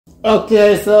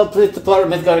Okay, so police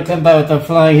department's gonna come by with the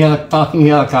talking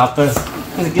helicopters.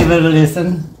 Let's give it a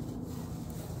listen.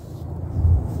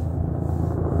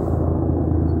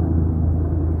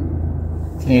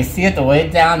 Can you see it way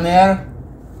down there?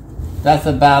 That's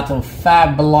about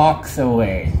 5 blocks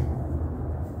away.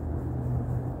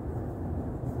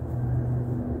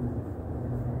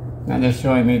 Now they're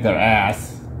showing me their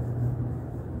ass.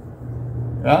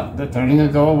 Well, they're turning to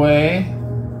go away.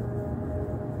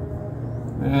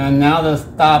 And now they're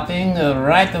stopping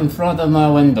right in front of my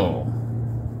window.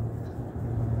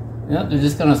 Yep, they're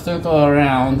just gonna circle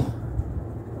around.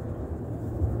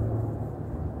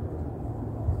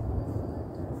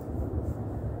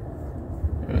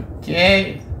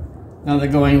 Okay, now they're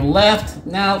going left.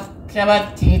 Now,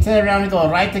 can you turn around and go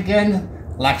right again?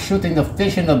 Like shooting the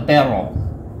fish in the barrel.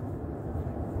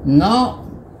 No?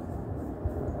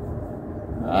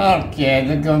 Okay,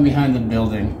 they're going behind the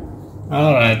building.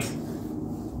 Alright.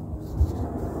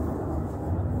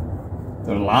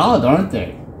 They're loud, aren't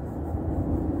they?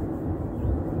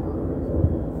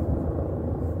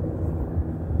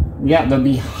 Yeah, they're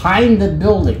behind the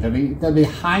building. They're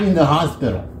behind the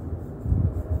hospital.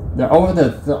 They're over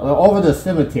the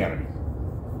cemetery.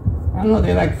 I don't know,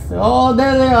 they like, oh,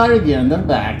 there they are again. They're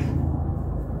back.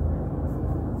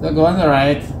 They're going the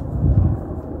right.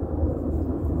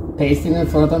 Pacing in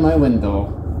front of my window.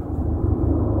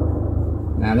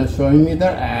 Now they're showing me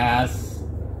their ass.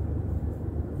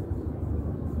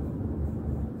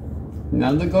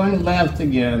 Now they're going left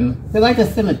again. They like a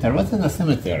cemetery. What's in a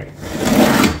cemetery?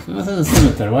 What's in a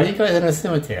cemetery? Why are you guys in a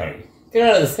cemetery? Get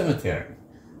out of the cemetery.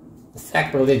 It's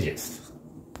sacrilegious.